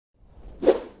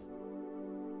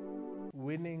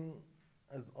Winning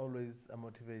is always a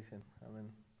motivation.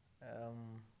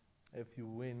 If you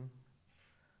win,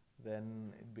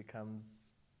 then it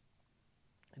becomes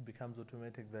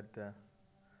automatic that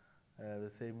the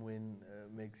same win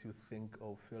makes you think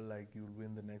or feel like you'll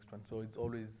win the next one. So it's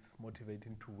always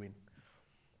motivating to win.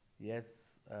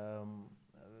 Yes,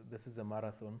 this is a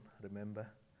marathon. Remember,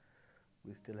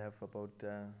 we still have about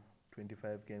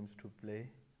 25 games to play.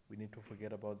 We need to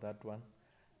forget about that one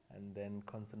and then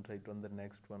concentrate on the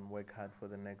next one. Work hard for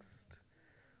the next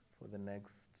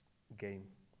game.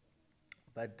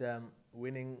 But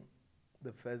winning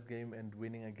the first game and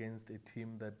winning against a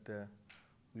team that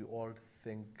we all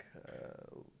think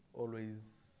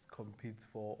always competes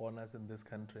for honors in this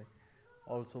country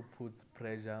also puts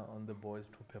pressure on the boys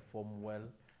to perform well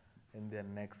in their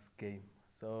next game.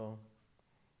 So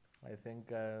I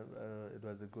think it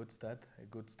was a good start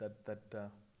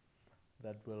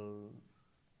that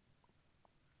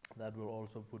will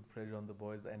also put pressure on the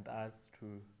boys and us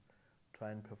to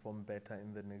try and perform better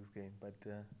in the next game. But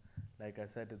like I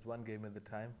said, it's one game at a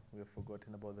time. We have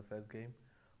forgotten about the first game.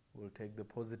 We'll take the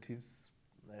positives.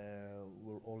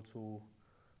 We'll also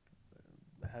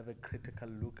have a critical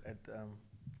look at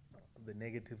the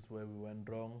negatives where we went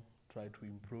wrong, try to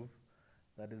improve.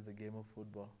 That is the game of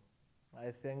football.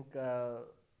 I think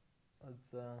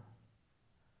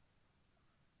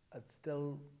it's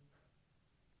still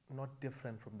not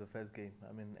different from the first game.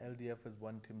 I mean, LDF is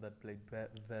one team that played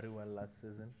very well last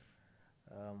season.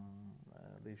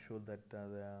 They showed that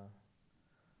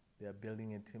they are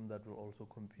building a team that will also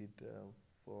compete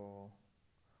for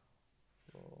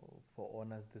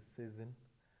honors this season.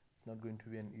 It's not going to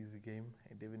be an easy game.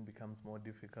 It even becomes more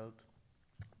difficult,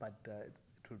 but it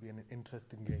will be an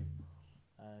interesting game.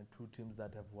 Two teams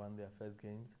that have won their first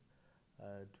games,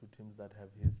 two teams that have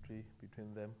history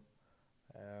between them.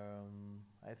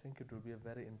 I think it will be a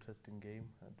very interesting game.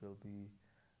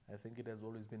 I think it has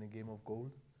always been a game of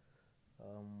goals.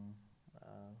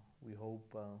 We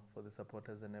hope for the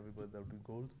supporters and everybody there will be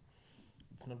goals.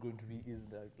 It's not going to be easy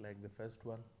like the first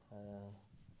one,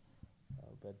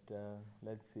 but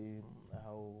let's see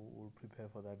how we'll prepare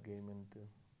for that game and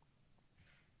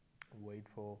wait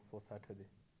for Saturday.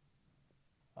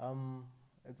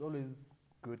 It's always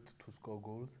good to score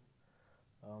goals.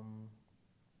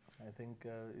 I think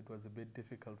it was a bit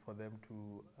difficult for them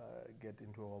to get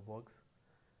into our box.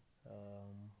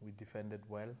 We defended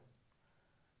well.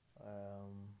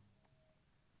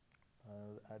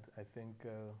 I think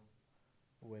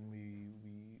when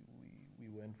we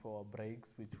went for our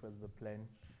breaks, which was the plan,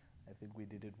 I think we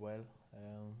did it well.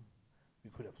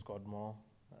 We could have scored more.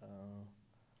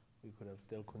 We could have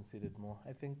still conceded more.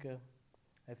 I think there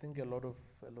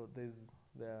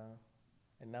are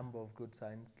a number of good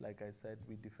signs. Like I said,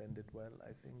 we defended well.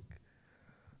 I think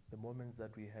the moments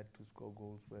that we had to score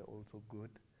goals were also good.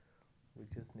 We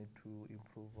just need to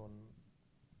improve on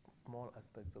small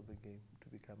aspects of the game to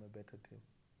become a better team.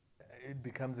 It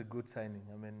becomes a good signing.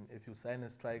 I mean, if you sign a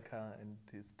striker and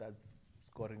he starts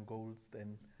scoring goals,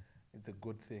 then it's a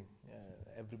good thing.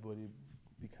 Everybody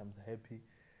becomes happy.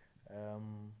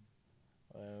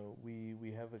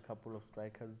 We have a couple of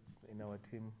strikers in our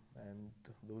team, and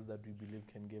those that we believe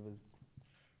can give us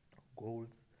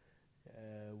goals.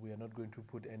 We are not going to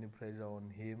put any pressure on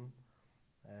him.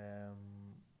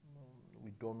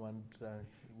 We don't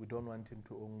want him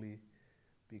to only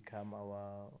become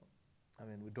our. I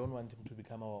mean, we don't want him to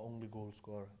become our only goal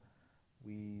scorer.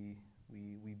 We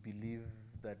believe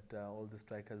that all the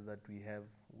strikers that we have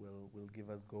will give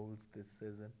us goals this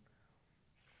season.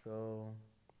 So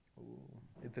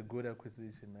it's a good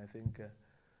acquisition. I think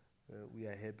we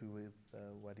are happy with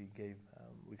what he gave.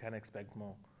 We can't expect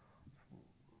more.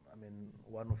 I mean,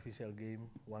 one official game,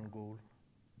 one goal.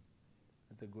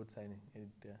 It's a good signing.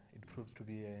 It proves to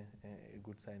be a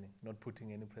good signing, not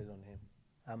putting any pressure on him.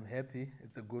 I'm happy.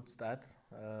 It's a good start.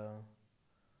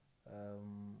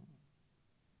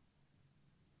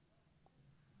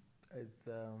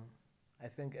 I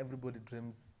think everybody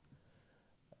dreams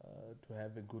to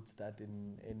have a good start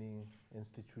in any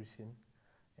institution,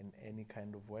 in any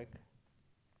kind of work.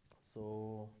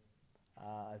 So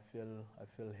I feel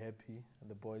happy.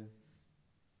 The boys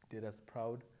did us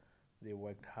proud. They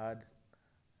worked hard,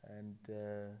 and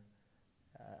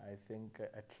I think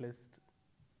at least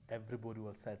everybody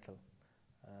will settle.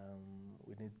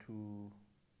 We need to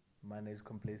manage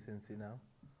complacency now.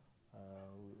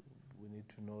 We need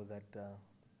to know that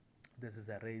this is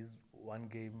a race. One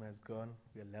game has gone.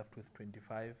 We are left with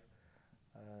 25.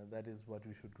 That is what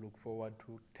we should look forward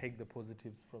to. Take the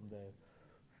positives from the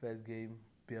first game,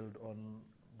 build on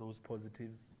those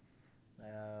positives,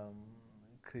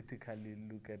 critically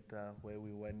look at where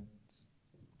we went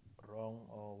wrong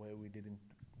or where we didn't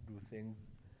do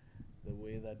things the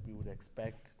way that we would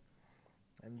expect,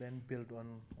 and then build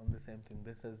on the same thing.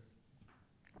 This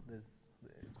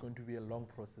it's going to be a long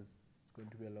process. It's going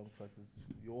to be a long process.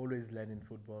 You always learn in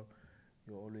football.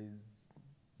 You always,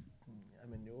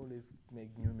 you always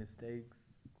make new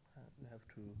mistakes. You have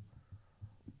to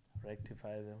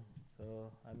rectify them.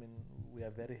 So, we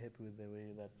are very happy with the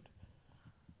way that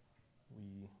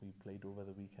we played over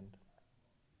the weekend.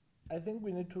 I think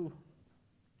we need to,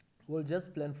 we'll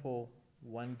just plan for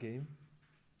one game,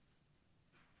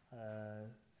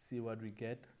 see what we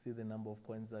get, see the number of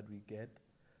points that we get,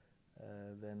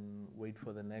 then wait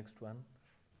for the next one.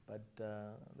 But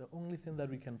the only thing that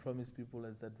we can promise people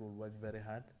is that we'll work very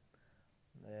hard.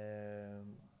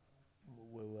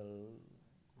 We will,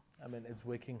 it's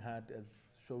working hard, as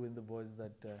showing the boys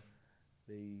that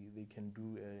they can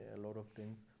do a lot of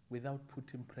things without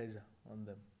putting pressure on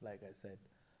them, like I said.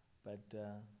 But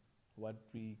what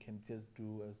we can just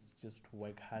do is just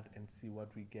work hard and see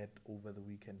what we get over the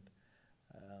weekend,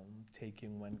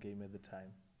 taking one game at a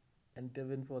time. And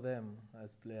even for them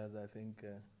as players, I think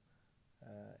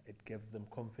it gives them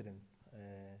confidence.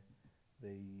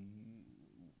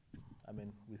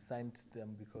 We signed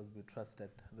them because we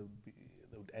trusted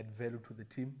they would add value to the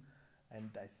team,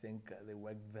 and I think they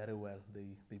worked very well.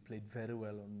 They played very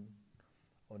well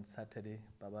on Saturday.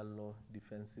 Baballo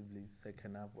defensively,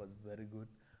 second half was very good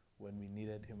when we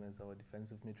needed him as our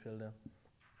defensive midfielder.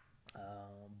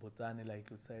 Botani, like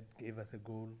you said, gave us a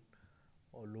goal.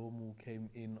 Olomu came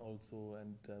in also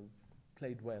and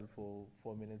played well for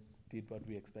 4 minutes, did what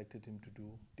we expected him to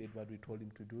do, did what we told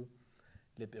him to do.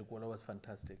 Lepekola was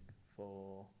fantastic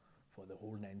for the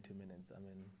whole 90 minutes.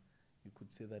 You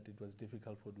could say that it was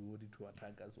difficult for Duodi to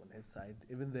attack us on his side.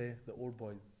 Even the old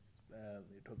boys,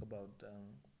 they talk about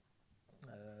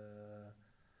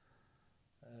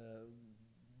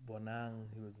Bonang,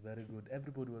 he was very good.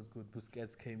 Everybody was good.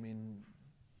 Busquets came in,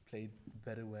 played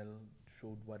very well,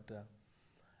 showed what a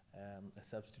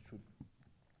substitute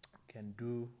can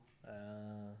do.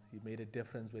 He made a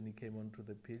difference when he came onto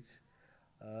the pitch.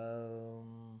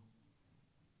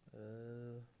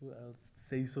 Who else?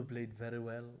 Seiso played very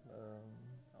well.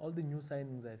 All the new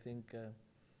signings, I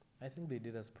think they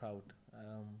did us proud.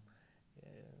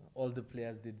 All the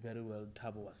players did very well.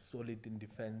 Tabo was solid in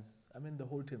defense. The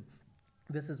whole team.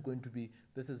 This is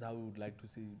how we would like to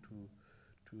see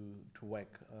to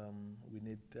work. We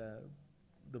need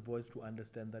the boys to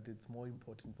understand that it's more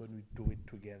important when we do it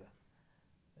together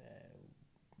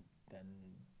than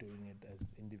doing it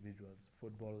as individuals.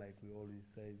 Football, like we always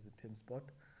say, is a team sport.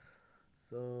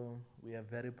 So we are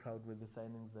very proud with the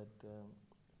signings that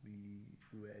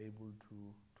we were able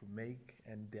to make,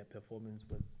 and their performance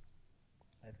was,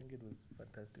 I think it was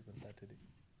fantastic on Saturday.